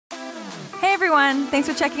Hey everyone, thanks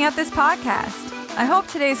for checking out this podcast. I hope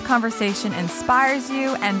today's conversation inspires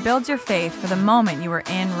you and builds your faith for the moment you are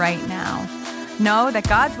in right now. Know that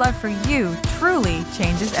God's love for you truly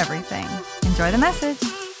changes everything. Enjoy the message.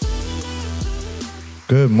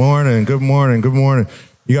 Good morning.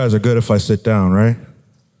 You guys are good if I sit down, right?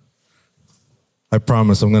 I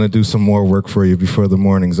promise I'm going to do some more work for you before the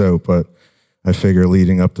morning's out, but I figure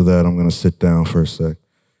leading up to that, I'm going to sit down for a sec.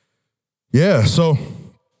 Yeah, so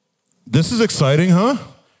this is exciting, huh?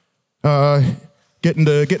 Getting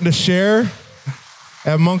to share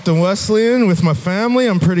at Moncton Wesleyan with my family.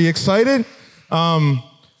 I'm pretty excited. We're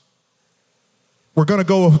going to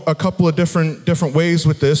go a couple of different ways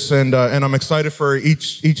with this, and I'm excited for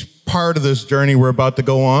each part of this journey we're about to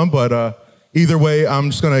go on. But either way, I'm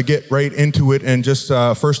just going to get right into it and just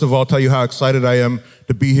first of all tell you how excited I am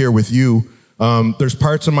to be here with you. There's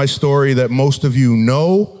parts of my story that most of you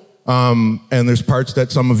know. And there's parts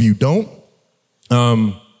that some of you don't.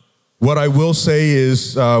 What I will say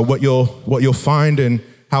is what you'll find in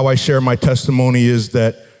how I share my testimony is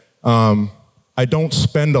that I don't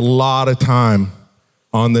spend a lot of time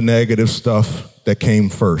on the negative stuff that came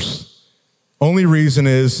first. Only reason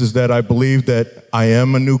is that I believe that I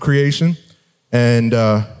am a new creation, and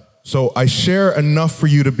so I share enough for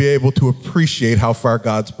you to be able to appreciate how far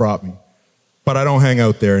God's brought me. But I don't hang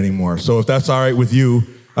out there anymore. So if that's all right with you,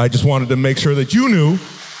 I just wanted to make sure that you knew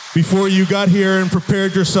before you got here and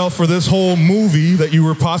prepared yourself for this whole movie that you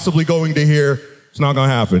were possibly going to hear. It's not going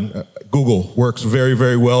to happen. Google works very,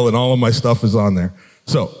 very well, and all of my stuff is on there.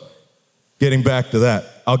 So getting back to that,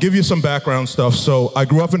 I'll give you some background stuff. So I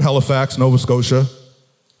grew up in Halifax, Nova Scotia.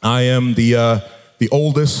 I am the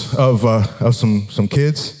oldest of some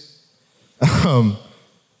kids.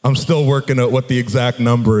 I'm still working out what the exact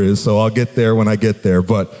number is, so I'll get there when I get there.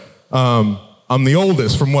 But I'm the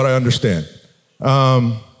oldest from what I understand.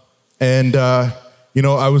 I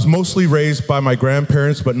was mostly raised by my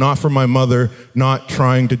grandparents, but not from my mother, not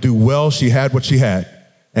trying to do well. She had what she had,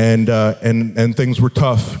 and things were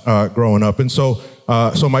tough growing up. And so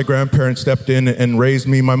my grandparents stepped in and raised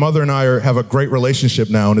me. My mother and I have a great relationship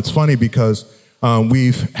now, and it's funny because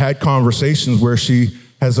we've had conversations where she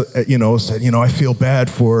has, said, I feel bad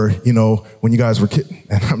for, when you guys were kids.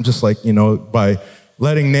 And I'm just like, by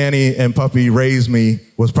letting Nanny and Puppy raise me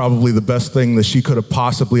was probably the best thing that she could have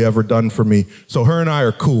possibly ever done for me. So her and I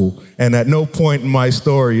are cool. And at no point in my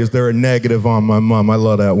story is there a negative on my mom. I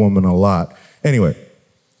love that woman a lot. Anyway,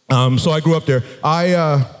 so I grew up there.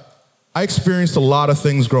 I experienced a lot of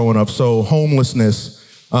things growing up. So homelessness,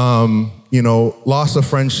 loss of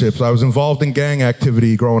friendships. I was involved in gang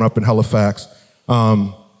activity growing up in Halifax.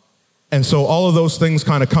 And so all of those things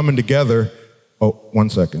kind of coming together. Oh, 1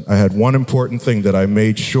 second. I had one important thing that I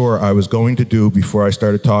made sure I was going to do before I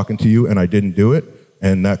started talking to you, and I didn't do it,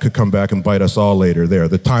 and that could come back and bite us all later. There,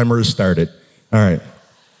 the timer is started. All right.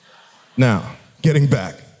 Now, getting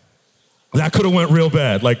back. That could have went real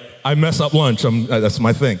bad. Like, I mess up lunch. That's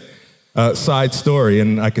my thing. Side story,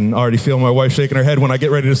 and I can already feel my wife shaking her head when I get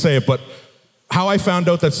ready to say it, but how I found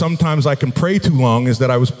out that sometimes I can pray too long is that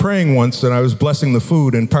I was praying once and I was blessing the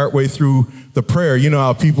food, and partway through the prayer, you know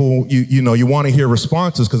how people, you want to hear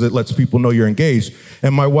responses because it lets people know you're engaged.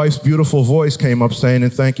 And my wife's beautiful voice came up saying,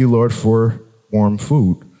 and thank you, Lord, for warm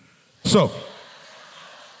food. So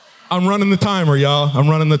I'm running the timer, y'all. I'm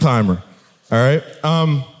running the timer. All right.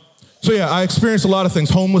 I experienced a lot of things,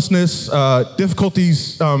 homelessness,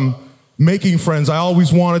 difficulties, making friends. I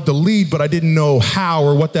always wanted to lead, but I didn't know how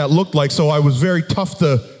or what that looked like. So I was very tough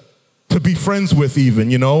to be friends with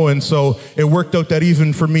even, and so it worked out that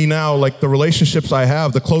even for me now, like the relationships I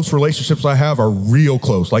have, the close relationships I have are real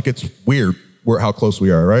close. Like it's weird how close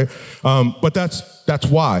we are, right? But that's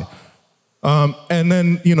why. And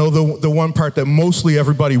then, the one part that mostly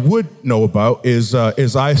everybody would know about is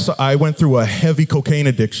I went through a heavy cocaine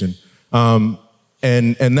addiction. And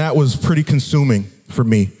that was pretty consuming for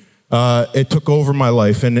me. It took over my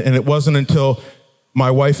life, and it wasn't until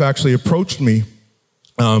my wife actually approached me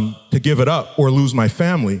to give it up or lose my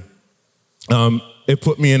family. It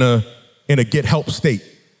put me in a get help state,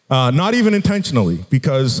 not even intentionally,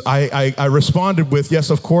 because I responded with, yes,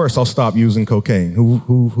 of course, I'll stop using cocaine.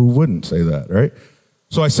 Who wouldn't say that, right?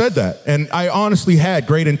 So I said that, and I honestly had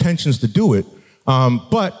great intentions to do it,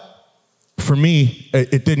 but for me,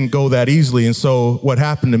 it didn't go that easily. And so what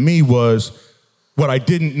happened to me was, what I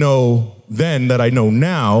didn't know then that I know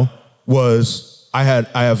now was I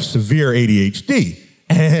have severe ADHD.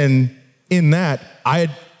 And in that, I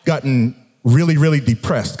had gotten really, really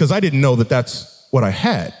depressed because I didn't know that that's what I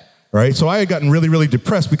had, right? So I had gotten really, really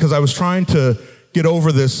depressed because I was trying to get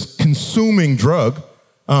over this consuming drug,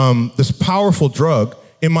 this powerful drug,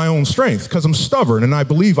 in my own strength because I'm stubborn and I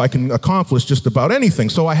believe I can accomplish just about anything.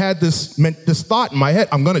 So I had this thought in my head,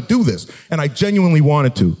 I'm going to do this. And I genuinely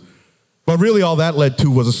wanted to. But really all that led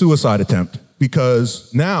to was a suicide attempt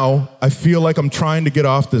because now I feel like I'm trying to get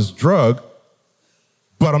off this drug,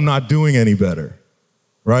 but I'm not doing any better,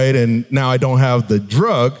 right? And now I don't have the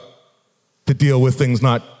drug to deal with things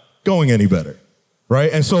not going any better,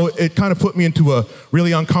 right? And so it kind of put me into a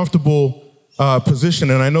really uncomfortable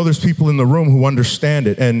position, and I know there's people in the room who understand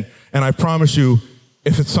it, and I promise you,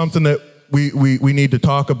 if it's something that we need to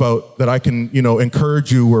talk about, that I can,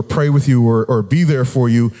 encourage you or pray with you or be there for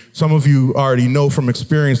you, some of you already know from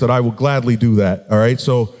experience that I will gladly do that, all right?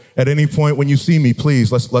 So at any point when you see me,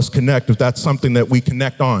 please, let's connect if that's something that we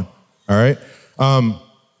connect on, all right?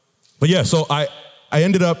 But yeah, so I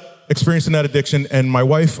ended up experiencing that addiction, and my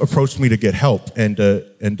wife approached me to get help and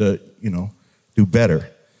to do better,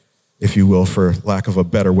 if you will, for lack of a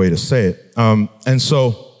better way to say it. And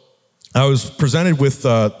so I was presented with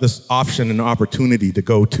this option and opportunity to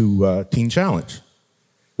go to Teen Challenge,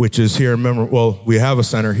 which is here in Memram. Well, we have a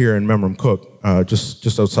center here in Memram Cook,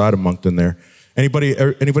 just outside of Moncton there.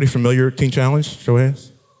 Anybody familiar with Teen Challenge? Show of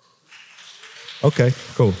hands. Okay,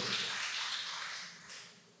 cool.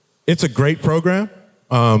 It's a great program.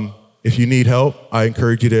 If you need help, I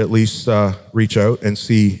encourage you to at least reach out and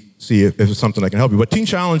see if it's something that can help you. But Teen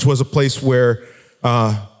Challenge was a place where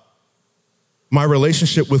my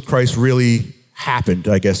relationship with Christ really happened,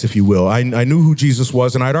 I guess, if you will. I knew who Jesus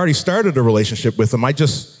was, and I'd already started a relationship with him. I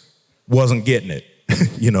just wasn't getting it,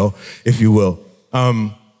 if you will.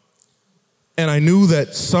 And I knew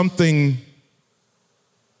that something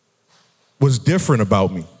was different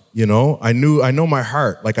about me. I know my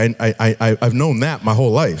heart. Like I've known that my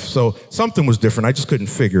whole life. So something was different. I just couldn't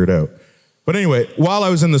figure it out. But anyway, while I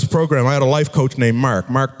was in this program, I had a life coach named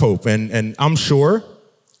Mark Pope, and I'm sure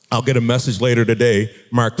I'll get a message later today,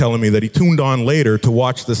 Mark telling me that he tuned on later to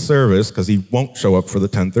watch this service because he won't show up for the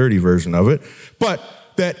 10:30 version of it, but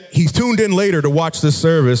that he's tuned in later to watch this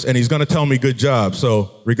service and he's going to tell me good job.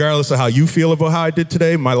 So regardless of how you feel about how I did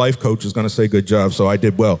today, my life coach is going to say good job. So I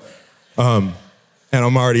did well. And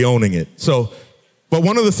I'm already owning it. But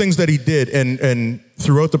one of the things that he did, and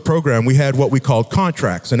throughout the program, we had what we called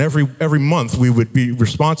contracts. And every month we would be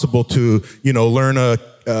responsible to, learn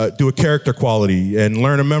do a character quality and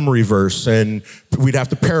learn a memory verse. And we'd have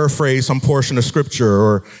to paraphrase some portion of scripture,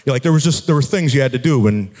 or there were things you had to do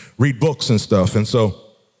and read books and stuff. And so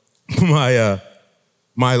my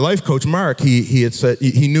life coach, Mark, he had said,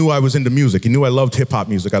 he knew I was into music. He knew I loved hip hop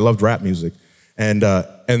music. I loved rap music. And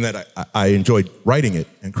that I enjoyed writing it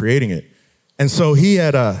and creating it. And so he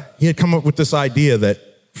had come up with this idea that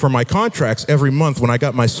for my contracts every month when I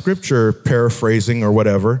got my scripture paraphrasing or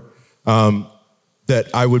whatever, that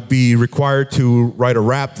I would be required to write a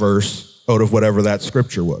rap verse out of whatever that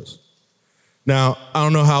scripture was. Now, I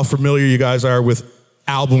don't know how familiar you guys are with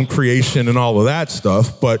album creation and all of that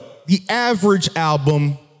stuff, but the average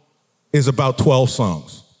album is about 12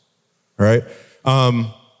 songs, right?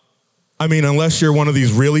 Unless you're one of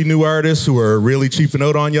these really new artists who are really cheaping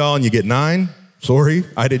out on y'all and you get 9, sorry,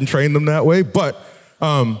 I didn't train them that way, but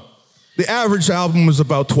the average album was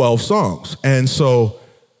about 12 songs. And so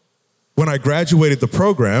when I graduated the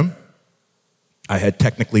program, I had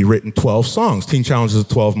technically written 12 songs. Teen Challenge is a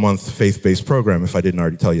 12-month faith-based program, if I didn't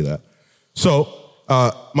already tell you that. So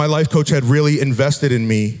my life coach had really invested in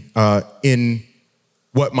me in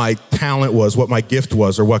what my talent was, what my gift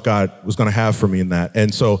was, or what God was going to have for me in that.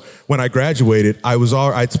 And so when I graduated,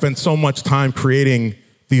 I'd spent so much time creating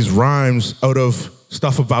these rhymes out of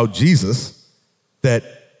stuff about Jesus that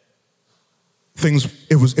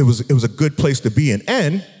it was a good place to be in.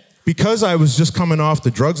 And because I was just coming off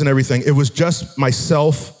the drugs and everything, it was just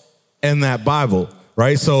myself and that Bible,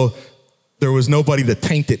 right? So there was nobody to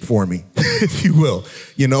taint it for me, if you will.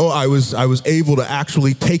 I was able to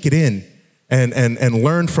actually take it in and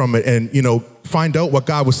learn from it and, find out what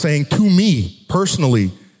God was saying to me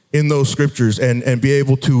personally in those scriptures and be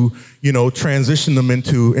able to, transition them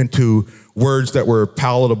into words that were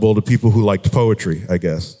palatable to people who liked poetry, I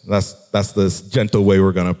guess. That's the gentle way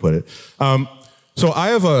we're going to put it. So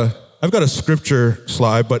I've got a scripture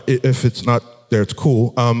slide, but if it's not there, it's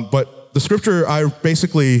cool. But the scripture I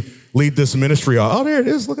basically lead this ministry off. Oh, there it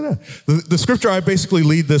is. Look at that. The scripture I basically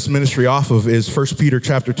lead this ministry off of is 1 Peter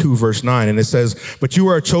chapter 2, verse 9. And it says, "But you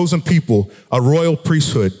are a chosen people, a royal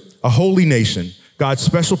priesthood, a holy nation, God's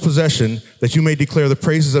special possession, that you may declare the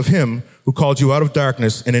praises of him who called you out of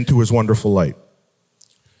darkness and into his wonderful light."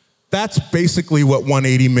 That's basically what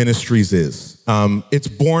 180 Ministries is. It's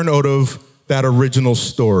born out of that original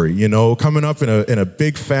story, coming up in a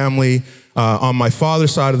big family On my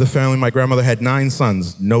father's side of the family, my grandmother had 9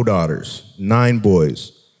 sons, no daughters, 9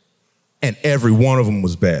 boys. And every one of them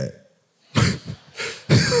was bad.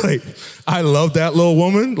 Like, I loved that little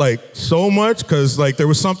woman, like, so much, because, like, there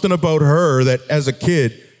was something about her that as a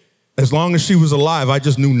kid, as long as she was alive, I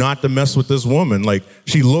just knew not to mess with this woman. Like,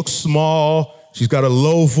 she looks small, she's got a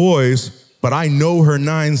low voice, but I know her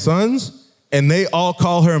 9 sons, and they all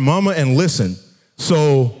call her mama and listen.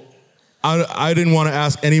 So I didn't want to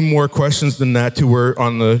ask any more questions than that to her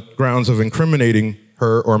on the grounds of incriminating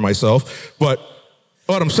her or myself. But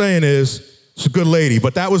what I'm saying is, she's a good lady.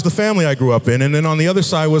 But that was the family I grew up in. And then on the other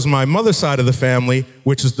side was my mother's side of the family,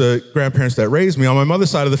 which is the grandparents that raised me. On my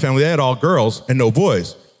mother's side of the family, they had all girls and no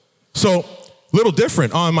boys. So, little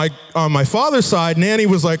different. On my father's side, Nanny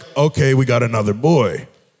was like, okay, we got another boy.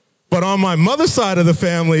 But on my mother's side of the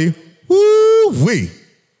family, woo-wee,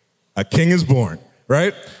 a king is born,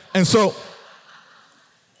 right? And so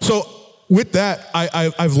with that,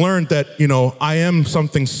 I've learned that, you know, I am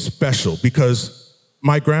something special because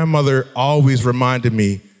my grandmother always reminded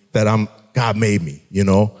me that God made me, you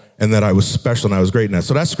know, and that I was special and I was great in that.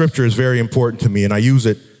 So that scripture is very important to me, and I use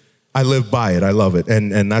it. I live by it. I love it.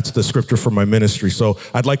 And that's the scripture for my ministry. So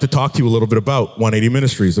I'd like to talk to you a little bit about 180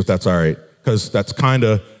 Ministries, if that's all right, because that's kind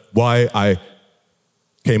of why I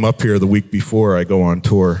came up here the week before I go on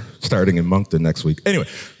tour, starting in Moncton next week. Anyway,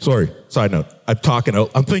 sorry, side note. I'm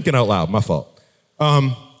thinking out loud, my fault.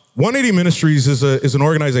 180 Ministries is an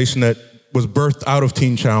organization that was birthed out of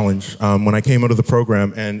Teen Challenge when I came out of the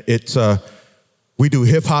program, and it's we do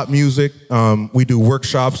hip hop music, we do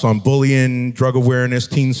workshops on bullying, drug awareness,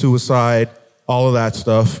 teen suicide, all of that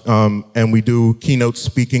stuff, and we do keynote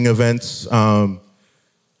speaking events. I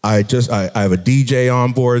have a DJ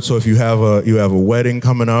on board, so if you have a wedding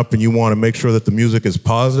coming up and you want to make sure that the music is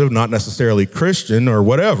positive, not necessarily Christian or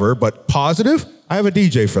whatever, but positive, I have a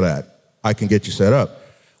DJ for that. I can get you set up.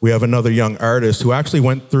 We have another young artist who actually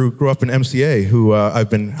grew up in MCA, who I've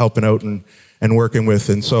been helping out and working with.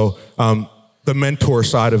 And so the mentor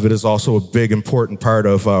side of it is also a big, important part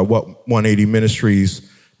of what 180 Ministries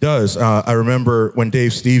does. I remember when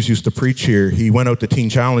Dave Steves used to preach here, he went out to Teen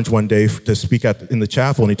Challenge one day to speak in the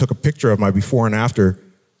chapel, and he took a picture of my before and after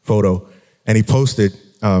photo, and he posted,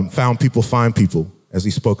 found people, find people, as he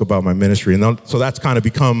spoke about my ministry. And so that's kind of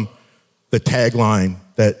become the tagline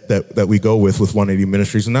that we go with 180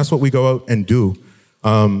 Ministries, and that's what we go out and do.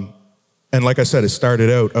 And like I said, it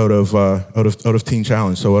started out of Teen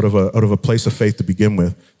Challenge, so out of a place of faith to begin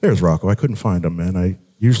with. There's Rocco. I couldn't find him, man. I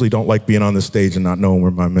usually don't like being on the stage and not knowing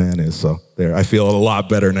where my man is. So there, I feel a lot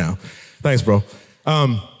better now. Thanks, bro.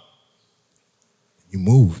 You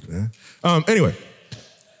moved, man. Anyway,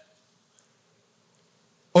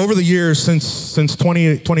 over the years since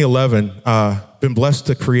 2011, been blessed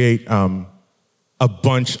to create a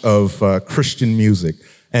bunch of Christian music,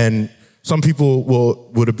 and some people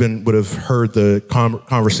would have heard the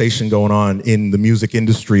conversation going on in the music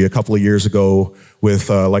industry a couple of years ago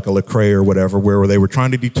with like a Lecrae or whatever, where they were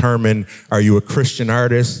trying to determine, are you a Christian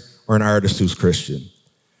artist or an artist who's Christian?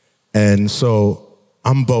 And so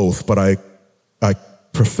I'm both, but I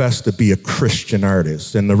profess to be a Christian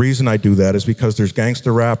artist. And the reason I do that is because there's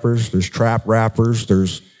gangster rappers, there's trap rappers,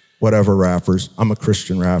 there's whatever rappers. I'm a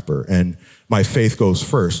Christian rapper, and my faith goes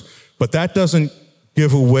first. But that doesn't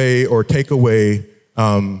give away or take away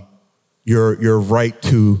your right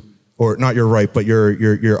to, or not your right, but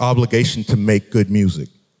your obligation to make good music.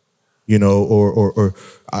 You know, or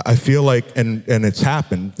I feel like, and it's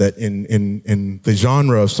happened that in the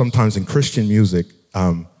genre of sometimes in Christian music,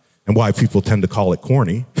 and why people tend to call it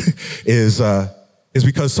corny, is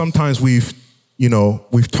because sometimes we've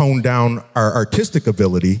toned down our artistic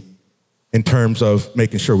ability in terms of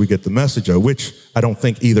making sure we get the message out, which I don't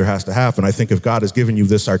think either has to happen. I think if God has given you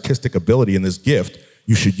this artistic ability and this gift,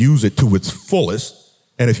 you should use it to its fullest.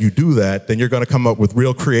 And if you do that, then you're going to come up with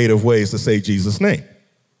real creative ways to say Jesus' name.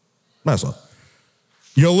 That's all.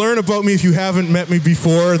 You'll learn about me if you haven't met me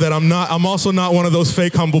before that I'm also not one of those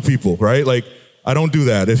fake humble people, right? Like, I don't do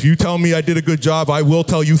that. If you tell me I did a good job, I will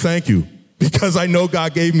tell you thank you, because I know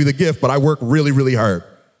God gave me the gift, but I work really, really hard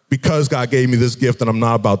because God gave me this gift and I'm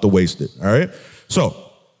not about to waste it, all right?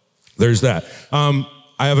 So there's that. I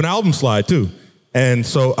have an album slide too. And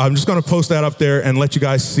so I'm just gonna post that up there and let you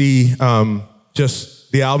guys see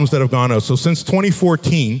just the albums that have gone out. So since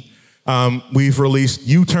 2014, we've released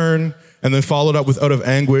U-Turn, and then followed up with Out of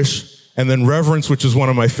Anguish, and then Reverence, which is one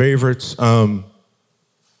of my favorites.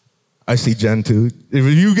 I see Jen too.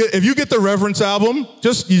 If you get the Reverence album,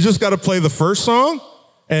 you just got to play the first song,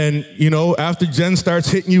 and after Jen starts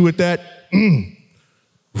hitting you with that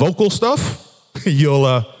vocal stuff,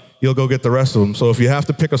 you'll you'll go get the rest of them. So if you have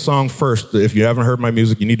to pick a song first, if you haven't heard my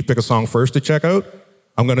music, you need to pick a song first to check out.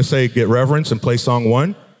 I'm going to say get Reverence and play song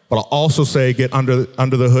 1, but I'll also say get Under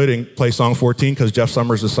the Hood and play song 14 because Jeff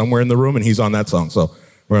Summers is somewhere in the room and he's on that song. So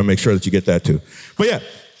we're going to make sure that you get that too. But yeah,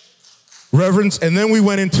 Reverence, and then we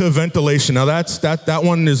went into Ventilation. Now that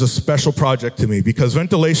one is a special project to me because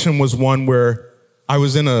Ventilation was one where I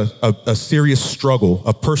was in a serious struggle,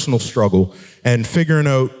 a personal struggle, and figuring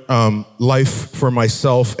out life for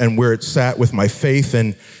myself and where it sat with my faith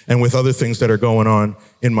and with other things that are going on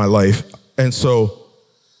in my life. And so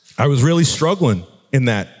I was really struggling in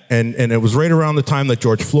that. And it was right around the time that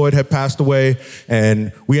George Floyd had passed away.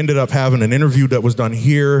 And we ended up having an interview that was done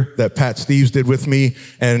here that Pat Steves did with me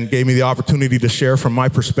and gave me the opportunity to share from my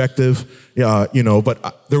perspective.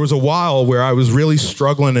 But there was a while where I was really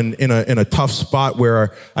struggling in a tough spot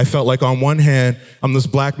where I felt like on one hand, I'm this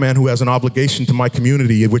black man who has an obligation to my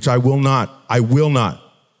community, which I will not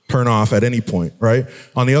turn off at any point, right?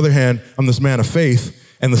 On the other hand, I'm this man of faith.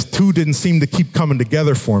 And the two didn't seem to keep coming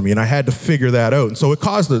together for me, and I had to figure that out. And so it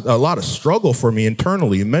caused a lot of struggle for me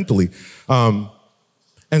internally and mentally. And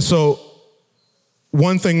so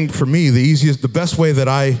one thing for me, the best way that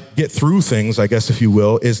I get through things, I guess, if you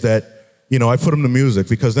will, is that, I put them to music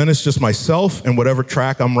because then it's just myself and whatever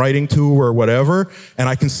track I'm writing to or whatever, and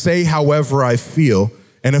I can say however I feel.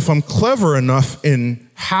 And if I'm clever enough in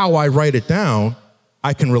how I write it down,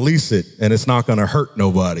 I can release it and it's not going to hurt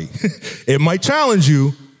nobody. It might challenge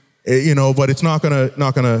you, but it's not going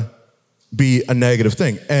to be a negative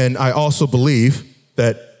thing. And I also believe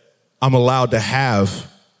that I'm allowed to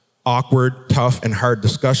have awkward, tough, and hard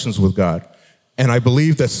discussions with God. And I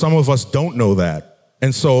believe that some of us don't know that.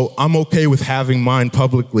 And so I'm okay with having mine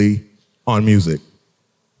publicly on music.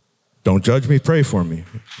 Don't judge me, pray for me.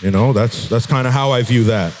 That's kind of how I view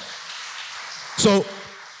that. So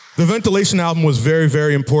the Ventilation album was very,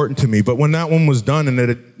 very important to me, but when that one was done and it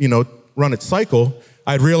had, run its cycle,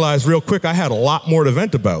 I'd realized real quick I had a lot more to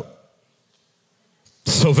vent about.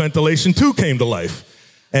 So Ventilation 2 came to life.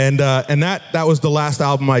 And that was the last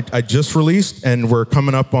album I just released, and we're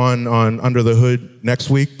coming up on Under the Hood next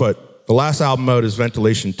week, but the last album out is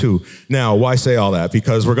Ventilation 2. Now, why say all that?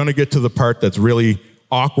 Because we're going to get to the part that's really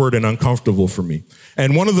awkward and uncomfortable for me.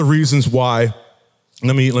 And one of the reasons why,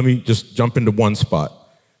 let me just jump into one spot.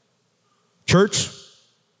 Church,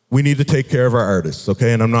 we need to take care of our artists,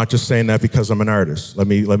 okay? And I'm not just saying that because I'm an artist. Let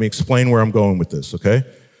me explain where I'm going with this, okay?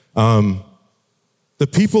 The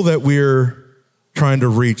people that we're trying to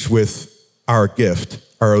reach with our gift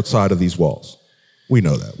are outside of these walls. We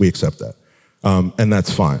know that. We accept that. And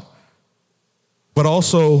that's fine. But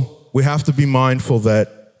also, we have to be mindful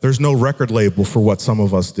that there's no record label for what some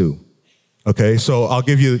of us do, okay? So I'll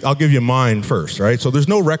give you mine first, right? So there's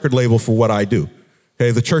no record label for what I do. Okay,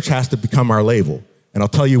 the church has to become our label. And I'll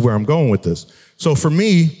tell you where I'm going with this. So for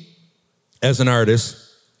me, as an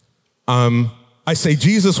artist, I say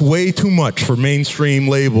Jesus way too much for mainstream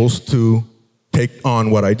labels to take on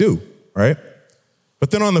what I do, right? But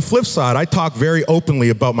then on the flip side, I talk very openly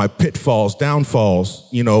about my pitfalls,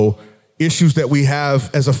 downfalls, issues that we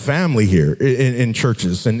have as a family here in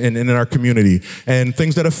churches and in our community, and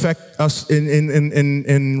things that affect us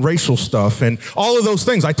in racial stuff, and all of those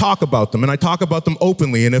things. I talk about them, and I talk about them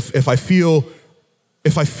openly. And if I feel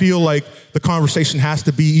like the conversation has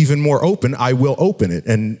to be even more open, I will open it.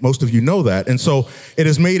 And most of you know that. And so it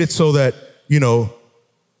has made it so that,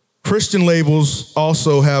 Christian labels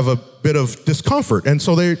also have a bit of discomfort, and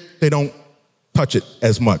so they don't touch it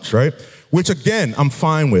as much, right? Which again, I'm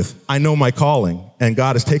fine with. I know my calling, and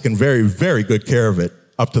God has taken very, very good care of it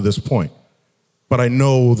up to this point. But I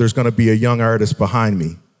know there's going to be a young artist behind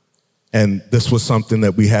me, and this was something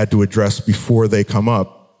that we had to address before they come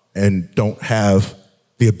up and don't have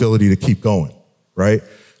the ability to keep going, right?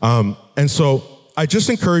 And so I just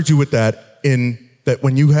encourage you with that, in that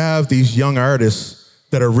when you have these young artists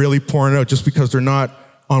that are really pouring out just because they're not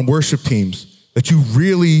on worship teams, that you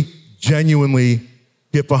really genuinely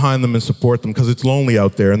get behind them and support them, because it's lonely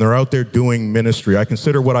out there and they're out there doing ministry. I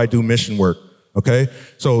consider what I do mission work, okay?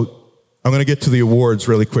 So I'm going to get to the awards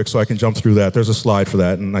really quick so I can jump through that. There's a slide for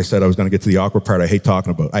that, and I said I was going to get to the awkward part I hate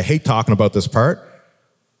talking about. I hate talking about this part,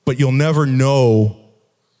 but you'll never know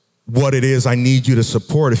what it is I need you to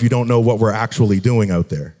support if you don't know what we're actually doing out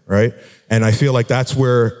there, right? And I feel like that's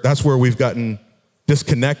where we've gotten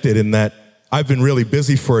disconnected, in that I've been really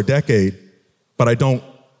busy for a decade, but I don't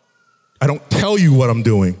tell you what I'm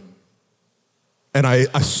doing. And I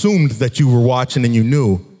assumed that you were watching and you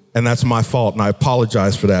knew, and that's my fault, and I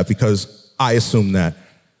apologize for that because I assumed that.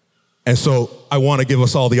 And so I want to give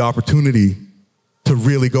us all the opportunity to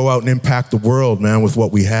really go out and impact the world, man, with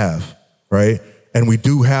what we have, right? And we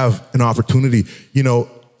do have an opportunity. You know,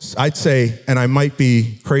 I'd say, and I might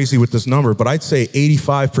be crazy with this number, but I'd say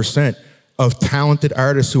 85% of talented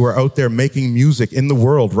artists who are out there making music in the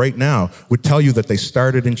world right now would tell you that they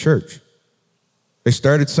started in church. They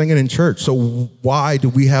started singing in church. So why do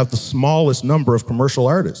we have the smallest number of commercial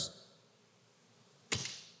artists?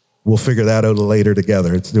 We'll figure that out later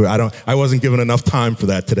together. I wasn't given enough time for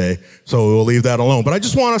that today, so we'll leave that alone. But I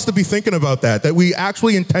just want us to be thinking about that we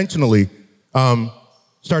actually intentionally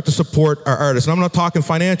start to support our artists. And I'm not talking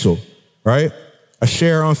financial, right? A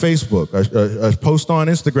share on Facebook, a post on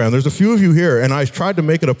Instagram. There's a few of you here, and I tried to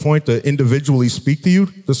make it a point to individually speak to you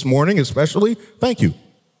this morning, especially. Thank you.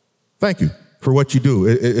 Thank you for what you do.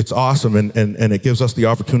 It's awesome, and it gives us the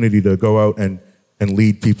opportunity to go out and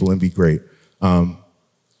lead people and be great.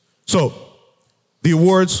 So the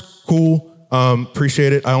awards, cool.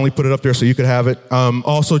 Appreciate it. I only put it up there so you could have it.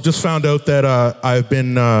 Also, just found out that I've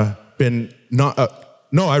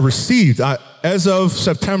I received, as of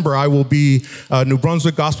September, I will be New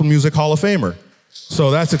Brunswick Gospel Music Hall of Famer.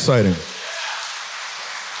 So that's exciting.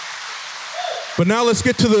 But now let's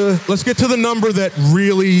get to the number that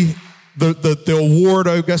really, the award,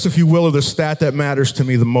 I guess, if you will, or the stat that matters to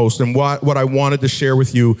me the most, and what I wanted to share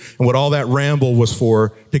with you, and what all that ramble was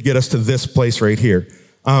for, to get us to this place right here.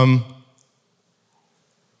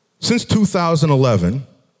 Since 2011,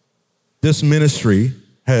 this ministry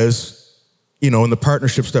has, in the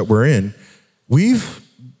partnerships that we're in, we've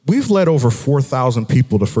led over 4,000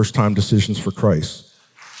 people to first-time decisions for Christ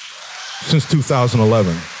since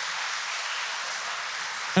 2011.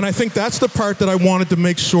 And I think that's the part that I wanted to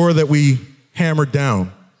make sure that we hammered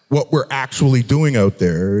down, what we're actually doing out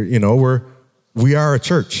there. We are a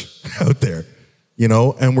church out there,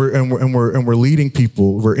 and we're leading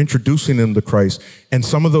people, we're introducing them to Christ. And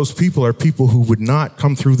some of those people are people who would not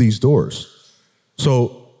come through these doors.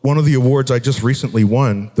 So one of the awards I just recently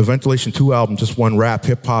won, the Ventilation 2 album just won Rap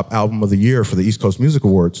Hip Hop Album of the Year for the East Coast Music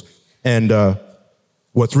Awards. And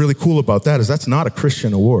what's really cool about that is that's not a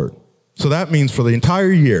Christian award. So that means for the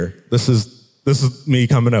entire year, this is me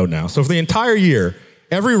coming out now. So for the entire year,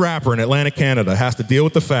 every rapper in Atlantic Canada has to deal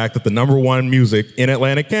with the fact that the number one music in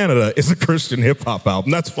Atlantic Canada is a Christian hip hop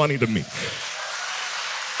album. That's funny to me.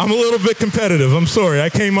 I'm a little bit competitive. I'm sorry. I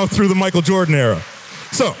came up through the Michael Jordan era.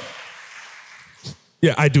 So,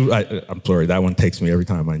 yeah, I do. I'm sorry. That one takes me every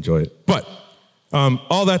time. I enjoy it. But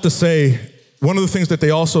all that to say, one of the things that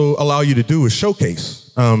they also allow you to do is showcase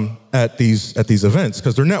at these events,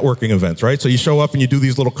 because they're networking events, right? So you show up and you do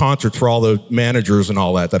these little concerts for all the managers and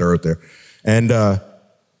all that are out there. And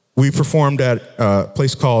we performed at a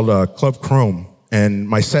place called Club Chrome, and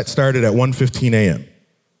my set started at 1:15 a.m.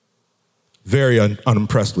 Very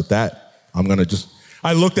unimpressed with that.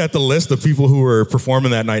 I looked at the list of people who were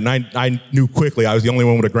performing that night, and I knew quickly I was the only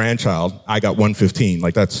one with a grandchild. I got 1:15.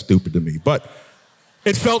 Like, that's stupid to me. But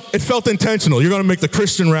it felt intentional. You're going to make the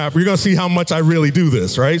Christian rapper. You're going to see how much I really do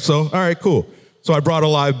this, right? So, all right, cool. So I brought a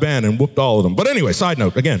live band and whooped all of them. But anyway, side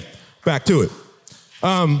note, again, back to it.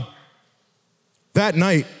 That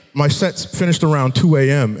night, my set finished around 2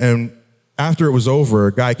 a.m., and after it was over,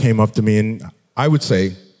 a guy came up to me, and I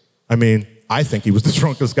think he was the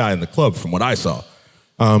drunkest guy in the club from what I saw.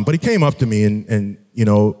 But he came up to me, and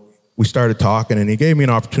we started talking, and he gave me an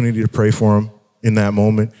opportunity to pray for him in that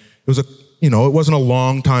moment. It wasn't a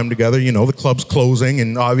long time together. The club's closing,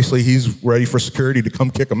 and obviously he's ready for security to come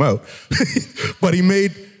kick him out. But he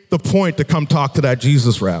made the point to come talk to that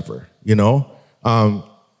Jesus rapper,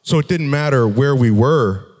 So it didn't matter where we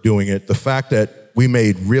were doing it. The fact that we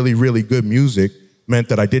made really, really good music meant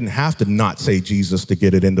that I didn't have to not say Jesus to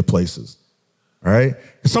get it into places. All right?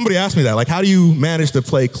 Somebody asked me that, like, how do you manage to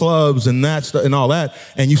play clubs and that stuff and all that,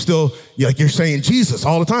 and you're saying Jesus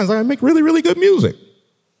all the time? It's like, I make really, really good music.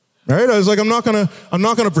 All right? I was like, I'm not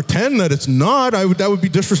gonna pretend that it's not. That would be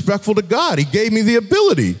disrespectful to God. He gave me the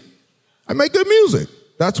ability. I make good music.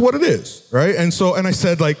 That's what it is, right? And I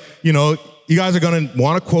said, you guys are gonna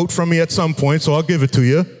want a quote from me at some point, so I'll give it to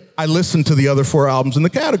you. I listened to the other 4 albums in the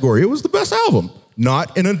category. It was the best album.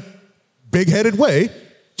 Not in a big-headed way.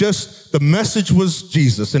 Just the message was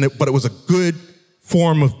Jesus, but it was a good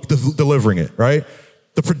form of delivering it, right?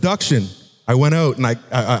 The production, I went out and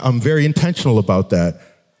I'm very intentional about that.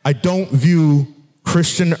 I don't view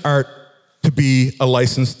Christian art to be a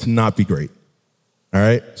license to not be great, all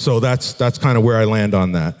right? So that's kind of where I land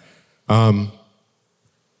on that.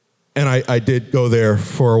 And I did go there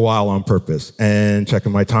for a while on purpose, and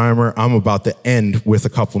checking my timer, I'm about to end with a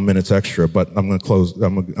couple minutes extra, but I'm going to close.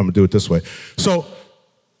 I'm going to do it this way. So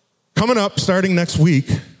coming up, starting next week,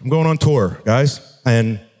 I'm going on tour, guys,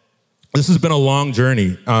 and This has been a long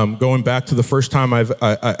journey. Going back to the first time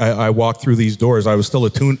I walked through these doors, I was still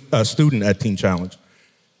a student at Teen Challenge.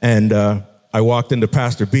 And I walked into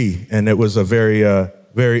Pastor B, and it was a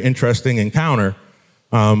very interesting encounter.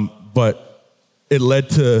 But it led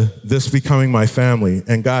to this becoming my family.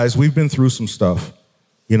 And guys, we've been through some stuff,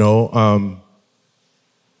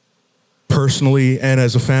 personally and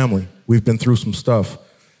as a family. We've been through some stuff.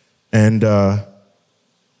 And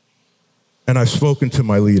I've spoken to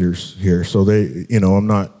my leaders here, so they, I'm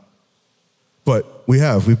not, but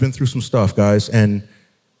we've been through some stuff, guys, and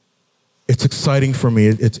it's exciting for me.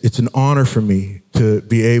 It's an honor for me to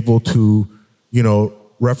be able to,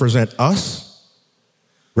 represent us,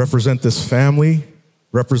 represent this family,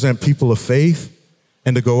 represent people of faith,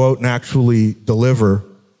 and to go out and actually deliver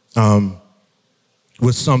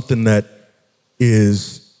with something that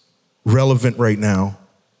is relevant right now,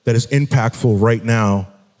 that is impactful right now,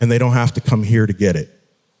 and they don't have to come here to get it.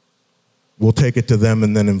 We'll take it to them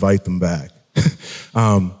and then invite them back.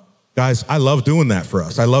 Guys, I love doing that for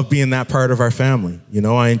us. I love being that part of our family.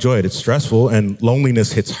 I enjoy it. It's stressful, and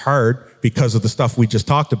loneliness hits hard because of the stuff we just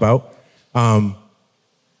talked about.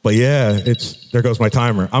 But yeah, there goes my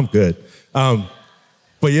timer. I'm good.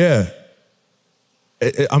 But yeah,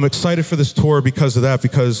 I'm excited for this tour because of that,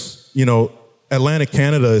 because, Atlantic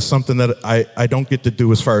Canada is something that I don't get to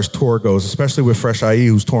do as far as tour goes, especially with Fresh IE,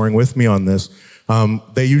 who's touring with me on this.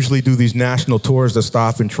 They usually do these national tours that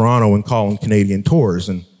stop in Toronto and call them Canadian tours,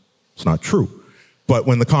 and it's not true. But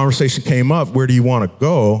when the conversation came up, where do you want to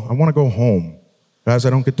go? I want to go home. Guys, I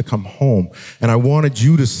don't get to come home. And I wanted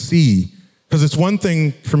you to see, because it's one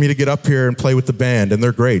thing for me to get up here and play with the band, and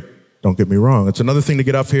they're great. Don't get me wrong. It's another thing to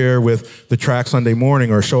get up here with the track Sunday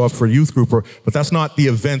morning or show up for a youth group, but that's not the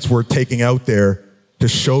events we're taking out there to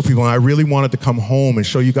show people. And I really wanted to come home and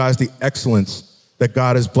show you guys the excellence that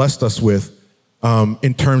God has blessed us with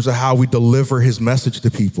in terms of how we deliver his message to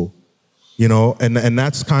people, and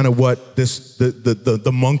that's kind of what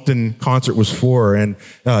the Moncton concert was for. And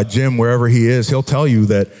Jim, wherever he is, he'll tell you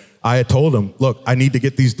that I had told him, look, I need to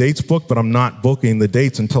get these dates booked, but I'm not booking the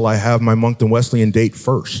dates until I have my Moncton Wesleyan date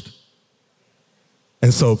first.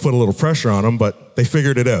 And so put a little pressure on them, but they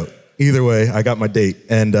figured it out. Either way, I got my date.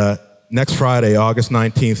 And next Friday, August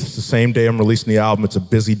 19th, it's the same day I'm releasing the album. It's a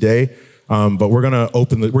busy day, but we're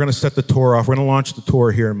gonna set the tour off. We're gonna launch the tour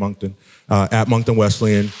here in Moncton, at Moncton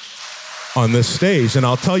Wesleyan on this stage. And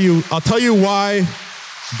I'll tell you why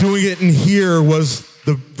doing it in here was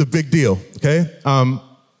the big deal, okay?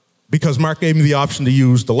 Because Mark gave me the option to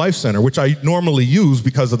use the Life Center, which I normally use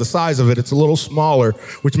because of the size of it. It's a little smaller,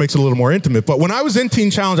 which makes it a little more intimate. But when I was in Teen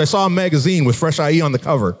Challenge, I saw a magazine with Fresh IE on the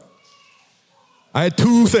cover. I had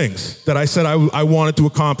two things that I said I wanted to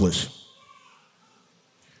accomplish.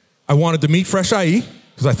 I wanted to meet Fresh IE,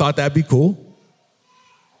 because I thought that'd be cool.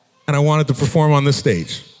 And I wanted to perform on this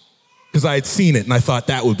stage, because I had seen it and I thought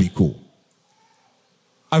that would be cool.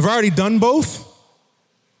 I've already done both.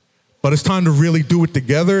 But it's time to really do it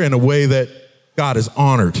together in a way that God is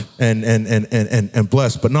honored and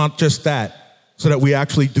blessed. But not just that, so that we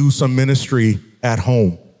actually do some ministry at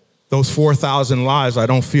home. Those 4,000 lives, I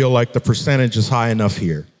don't feel like the percentage is high enough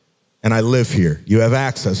here. And I live here. You have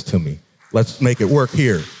access to me. Let's make it work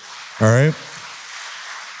here. All right?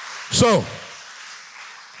 So,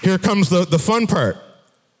 here comes the fun part.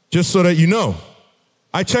 Just so that you know,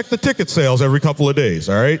 I check the ticket sales every couple of days.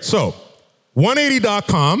 All right? So,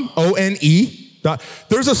 180.com, O-N-E.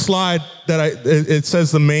 There's a slide that it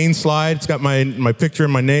says the main slide. It's got my picture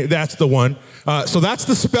and my name. That's the one. So that's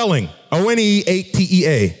the spelling,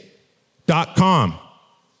 O-N-E-A-T-E-A.com.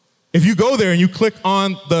 If you go there and you click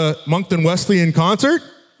on the Moncton Wesleyan concert,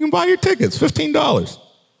 you can buy your tickets, $15.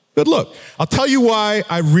 Good look. I'll tell you why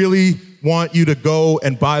I really want you to go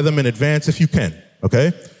and buy them in advance if you can,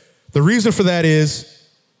 okay? The reason for that is,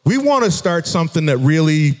 we want to start something that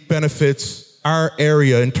really benefits our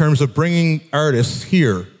area in terms of bringing artists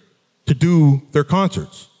here to do their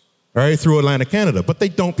concerts, all right, through Atlantic Canada. But they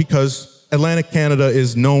don't, because Atlantic Canada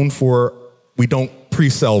is known for, we don't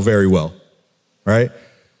pre-sell very well, right?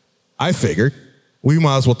 I figured we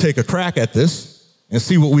might as well take a crack at this and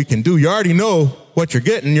see what we can do. You already know what you're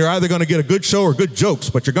getting. You're either going to get a good show or good jokes,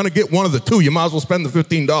 but you're going to get one of the two. You might as well spend the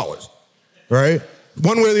 $15, right?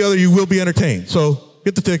 One way or the other, you will be entertained. So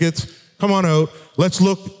get the tickets, come on out. Let's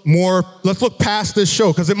look past this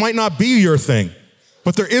show, because it might not be your thing.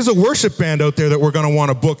 But there is a worship band out there that we're going to want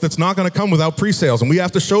to book that's not going to come without pre-sales, and we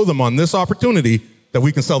have to show them on this opportunity that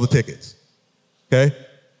we can sell the tickets, okay?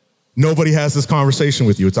 Nobody has this conversation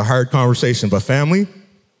with you. It's a hard conversation, but family,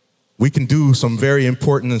 we can do some very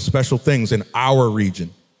important and special things in our region.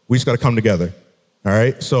 We just got to come together, all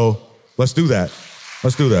right? So let's do that.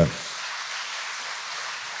 Let's do that.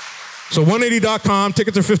 So 180.com,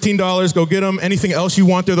 tickets are $15. Go get them. Anything else you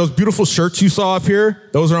want there, those beautiful shirts you saw up here,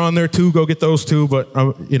 those are on there too. Go get those too, but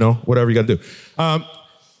whatever you got to do.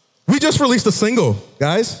 We just released a single,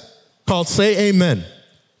 guys, called Say Amen.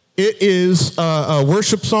 It is a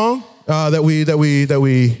worship song that we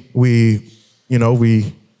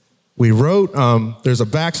wrote. There's a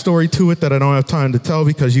backstory to it that I don't have time to tell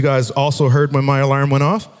because you guys also heard when my alarm went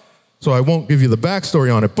off. So I won't give you the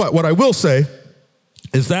backstory on it. But what I will say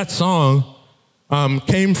is that song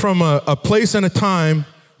came from a place and a time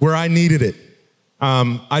where I needed it.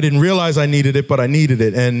 I didn't realize I needed it, but I needed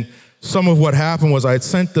it. And some of what happened was I had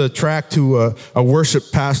sent the track to a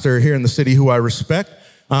worship pastor here in the city who I respect.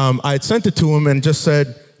 I had sent it to him and just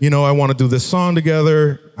said, I want to do this song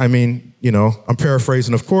together. I mean, I'm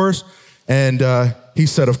paraphrasing, of course. And he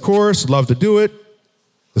said, of course, love to do it.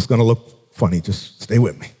 It's going to look funny. Just stay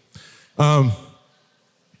with me.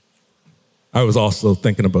 I was also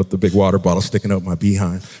thinking about the big water bottle sticking out my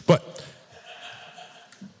behind. But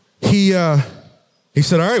he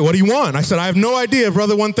said, all right, what do you want? I said, I have no idea,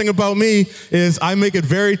 brother. One thing about me is I make it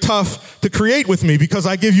very tough to create with me because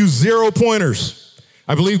I give you 0 pointers.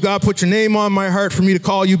 I believe God put your name on my heart for me to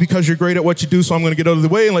call you because you're great at what you do, so I'm going to get out of the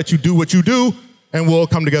way and let you do what you do, and we'll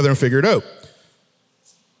come together and figure it out.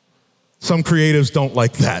 Some creatives don't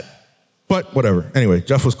like that, but whatever. Anyway,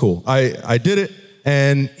 Jeff was cool. I did it,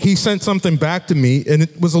 and he sent something back to me, and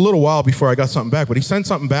it was a little while before I got something back, but he sent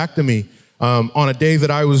something back to me on a day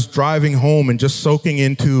that I was driving home and just soaking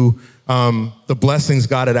into the blessings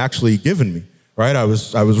God had actually given me, right? I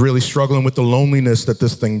was really struggling with the loneliness that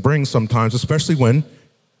this thing brings sometimes, especially when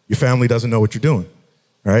your family doesn't know what you're doing,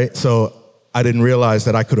 right? So I didn't realize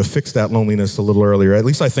that I could have fixed that loneliness a little earlier. At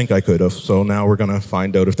least I think I could have. So now we're going to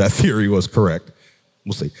find out if that theory was correct.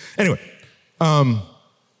 We'll see. Anyway,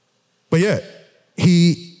 but yeah,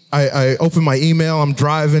 I opened my email. I'm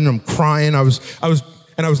driving. I'm crying. I was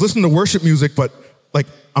listening to worship music, but like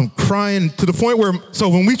I'm crying to the point where, so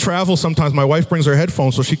when we travel, sometimes my wife brings her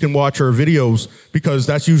headphones so she can watch her videos because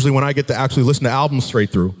that's usually when I get to actually listen to albums straight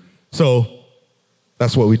through. So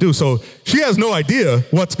that's what we do. So she has no idea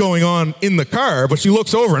what's going on in the car, but she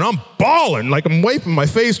looks over and I'm bawling, like I'm wiping my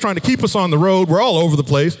face, trying to keep us on the road. We're all over the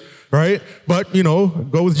place, right? But,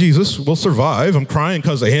 go with Jesus. We'll survive. I'm crying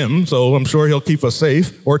because of him, so I'm sure he'll keep us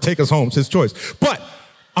safe or take us home. It's his choice. But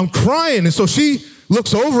I'm crying, and so she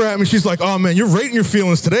looks over at me. She's like, oh, man, you're right in your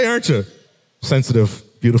feelings today, aren't you? Sensitive,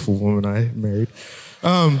 beautiful woman I married.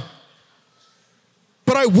 But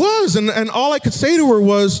I was, and all I could say to her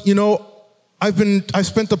was, I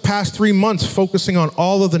spent the past 3 months focusing on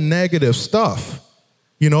all of the negative stuff,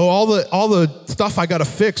 all the stuff I got to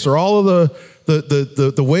fix, or all of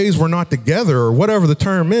the ways we're not together, or whatever the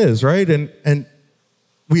term is, right? And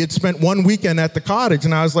we had spent one weekend at the cottage,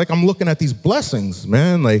 and I was like, I'm looking at these blessings,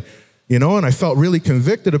 man, and I felt really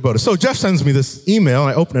convicted about it. So Jeff sends me this email,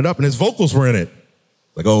 and I open it up, and his vocals were in it.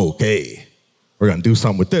 Like, oh, okay, we're gonna do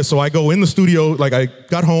something with this. So I go in the studio, like I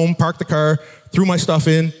got home, parked the car, threw my stuff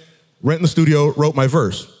in, went in the studio, wrote my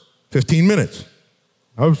verse. 15 minutes.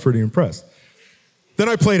 I was pretty impressed. Then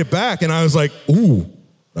I played it back and I was like, ooh,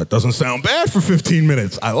 that doesn't sound bad for 15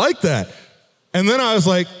 minutes. I like that. And then I was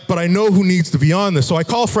like, but I know who needs to be on this. So I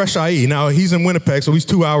call Fresh IE. Now he's in Winnipeg, so he's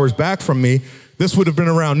 2 hours back from me. This would have been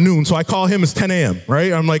around noon. So I call him, it's 10 a.m.,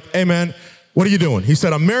 right? I'm like, hey man, what are you doing? He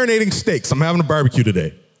said, I'm marinating steaks. I'm having a barbecue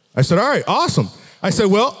today. I said, all right, awesome. I said,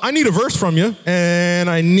 well, I need a verse from you and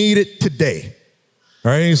I need it today.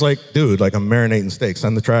 All right, he's like, dude, like I'm marinating steaks,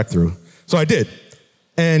 send the track through. So I did.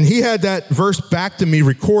 And he had that verse back to me,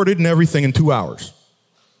 recorded and everything in 2 hours.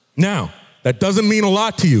 Now, that doesn't mean a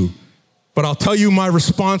lot to you, but I'll tell you my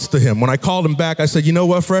response to him. When I called him back, I said, you know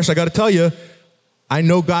what, Fresh, I got to tell you, I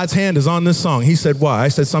know God's hand is on this song. He said, why? I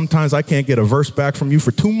said, sometimes I can't get a verse back from you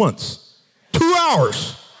for 2 months. 2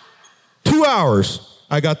 hours. 2 hours.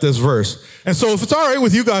 I got this verse. And so if it's all right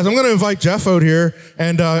with you guys, I'm going to invite Jeff out here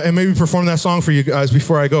and maybe perform that song for you guys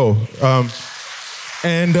before I go.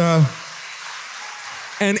 And the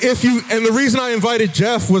reason I invited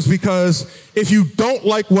Jeff was because if you don't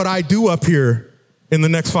like what I do up here in the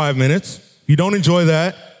next 5 minutes, if you don't enjoy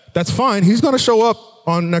that, that's fine. He's going to show up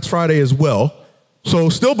on next Friday as well. So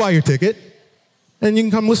still buy your ticket and you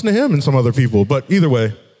can come listen to him and some other people. But either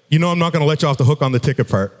way, I'm not going to let you off the hook on the ticket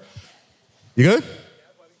part. You good?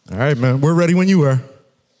 All right, man. We're ready when you are.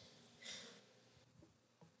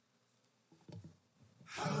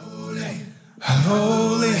 Holy,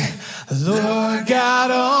 holy, Lord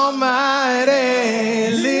God Almighty,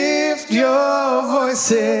 lift your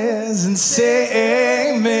voices and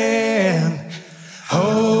say amen.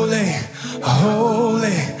 Holy,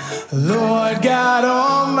 holy, Lord God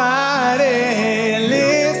Almighty,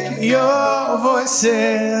 lift your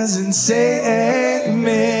voices and say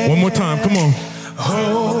amen. One more time, come on.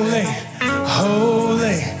 Holy,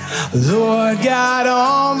 holy, Lord God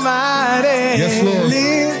Almighty. Yes, Lord.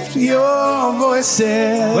 Lift your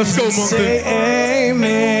voices. Let's go, and Moncton. say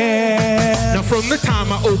amen. Now from the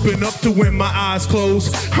time I open up to when my eyes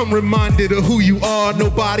close, I'm reminded of who you are.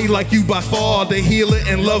 Nobody like you by far. The healer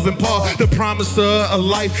and loving part, the promiser of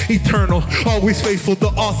life eternal. Always faithful, the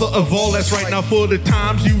author of all that's right. Now for the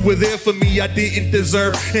times you were there for me I didn't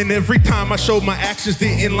deserve. And every time I showed my actions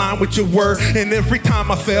didn't line with your word. And every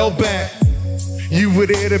time I fell back, you were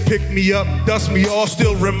there to pick me up, dust me off,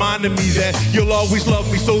 still reminding me that you'll always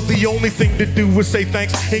love me. So the only thing to do is say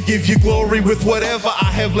thanks and give you glory with whatever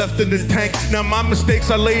I have left in the tank. Now my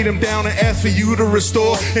mistakes, I laid them down and asked for you to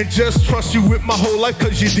restore. And just trust you with my whole life,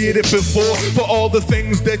 cause you did it before. For all the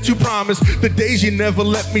things that you promised, the days you never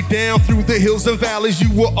let me down. Through the hills and valleys,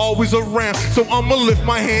 you were always around. So I'ma lift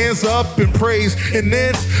my hands up in praise. And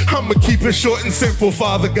then I'ma keep it short and simple,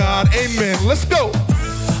 Father God, amen. Let's go.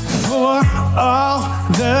 For all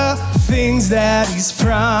the things that he's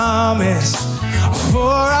promised, for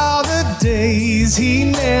all the days he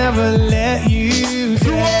never let you down.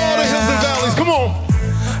 Through all the hills and valleys, come on.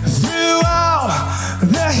 Through all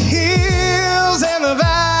the hills and the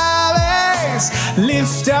valleys,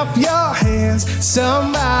 lift up your hands,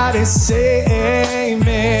 somebody say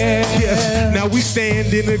amen. Yes, now we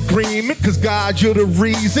stand in agreement, cause God, you're the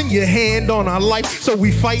reason. Your hand on our life, so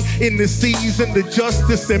we fight in this season. The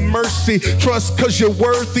justice and mercy, trust cause you're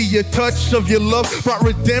worthy. Your touch of your love brought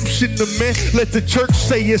redemption to men. Let the church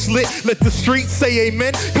say it's lit, let the streets say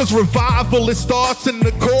amen. Cause revival, it starts in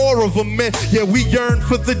the core of a man. Yeah, we yearn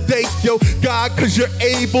for the day, yo, God, cause you're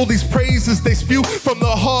able. These praises, they spew from the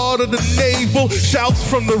heart of the navel. Shouts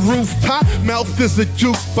from the rooftop, mouth is a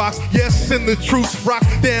jukebox. Yes, and the truth rock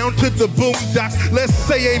down to the boondocks. Let's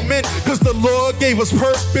say amen, cause the Lord gave us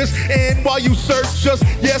purpose. And while you search us,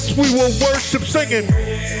 yes, we will worship singing.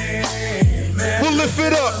 Amen. We'll lift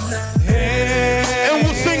it up. Amen. And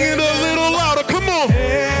we'll sing it a little louder. Come on.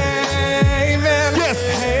 Amen. Yes.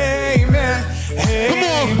 Amen. Come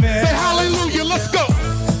on. Say hallelujah. Let's go.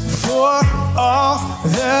 For all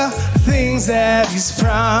the things that he's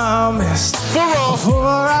promised, For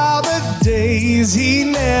all the days he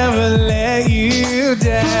never let you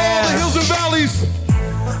down. Through all the hills and valleys.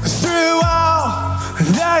 Through all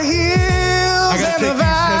the hills I gotta and take the these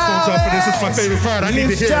headphones off for this. It's my favorite part. I need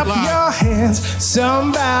to hear it lift up live. your hands,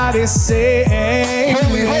 somebody say amen.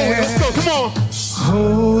 Holy, holy. Let's go. Come on.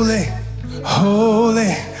 Holy,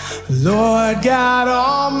 holy, Lord God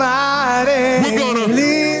Almighty. We're gonna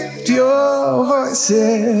lift your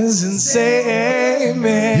voices and say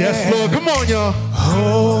amen. Yes, Lord. Come on, y'all.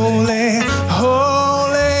 Holy,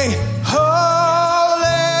 holy,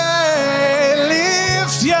 holy,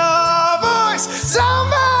 lift your voice.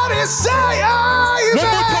 Somebody say amen. One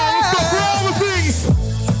more time. Let's go for all the things.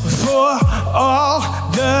 For all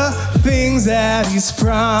the things that he's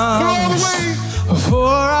promised. For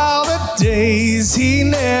all the days he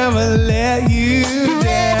never let you Through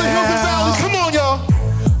down. all the hills and valleys. Come on, y'all.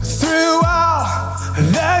 Through all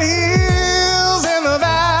the hills and the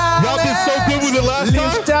valleys. Y'all did so good with it last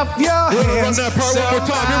time. Lift up your hands. We're gonna run that part one more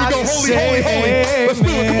time. Here we go. Holy, holy, holy. Let's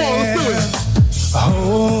do it. Come on, let's do it.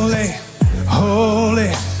 Holy,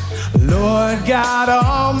 holy, Lord God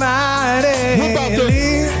Almighty. We're about to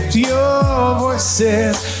lift your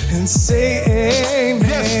voices and say amen.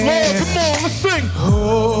 Yes, Lord. Come on, let's sing.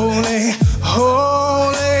 Holy,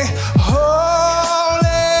 holy, holy,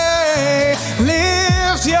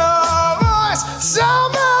 lift your voice.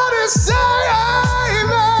 Somebody say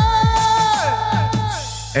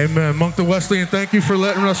amen. Amen. Moncton Wesleyan, thank you for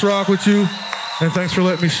letting us rock with you. And thanks for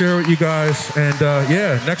letting me share with you guys. And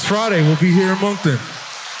yeah, next Friday we'll be here in Moncton.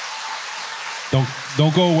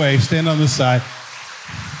 Don't go away. Stand on this side.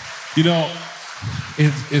 You know,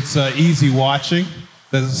 it's easy watching.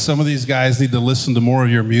 That some of these guys need to listen to more of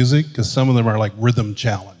your music because some of them are like rhythm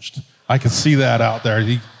challenged. I can see that out there.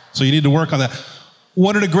 So you need to work on that.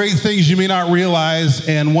 One of the great things you may not realize,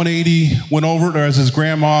 and 180 went over it, or as his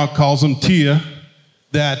grandma calls him, Teah,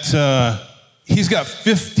 that he's got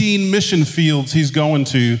 15 mission fields he's going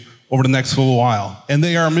to over the next little while. And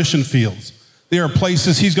they are mission fields. They are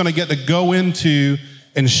places he's going to get to go into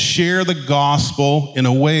and share the gospel in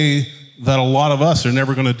a way that a lot of us are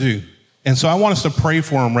never going to do. And so I want us to pray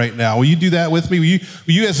for him right now. Will you do that with me?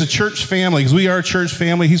 Will you as a church family, because we are a church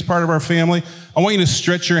family, he's part of our family, I want you to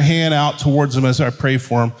stretch your hand out towards him as I pray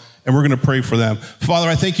for him, and we're going to pray for them. Father,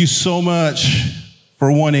 I thank you so much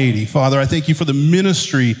for 180. Father, I thank you for the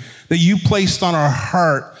ministry that you placed on our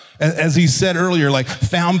heart, as he said earlier, like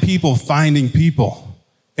found people finding people.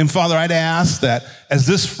 And Father, I'd ask that as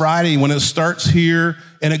this Friday, when it starts here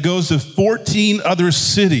and it goes to 14 other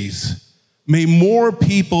cities, may more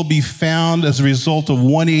people be found as a result of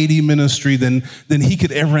 180 ministry than he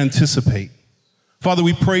could ever anticipate. Father,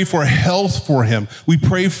 we pray for health for him. We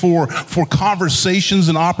pray for conversations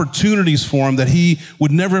and opportunities for him that he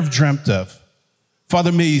would never have dreamt of.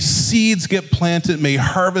 Father, may seeds get planted, may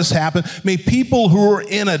harvest happen, may people who are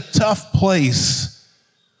in a tough place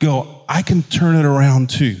go, I can turn it around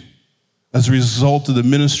too, as a result of the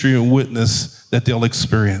ministry and witness that they'll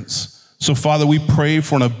experience. So Father, we pray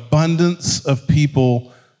for an abundance of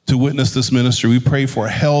people to witness this ministry. We pray for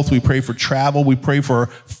health, we pray for travel, we pray for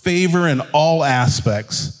favor in all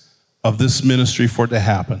aspects of this ministry for it to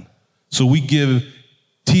happen. So we give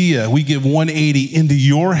Teah, we give 180 into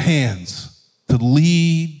your hands to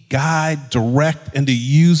lead, guide, direct, and to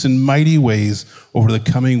use in mighty ways over the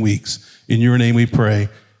coming weeks. In your name we pray,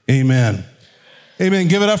 amen. Amen.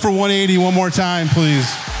 Give it up for 180 one more time, please.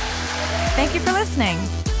 Thank you for listening.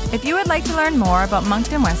 If you would like to learn more about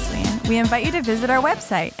Moncton Wesleyan, we invite you to visit our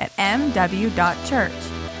website at mw.church.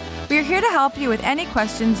 We are here to help you with any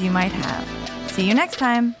questions you might have. See you next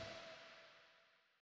time.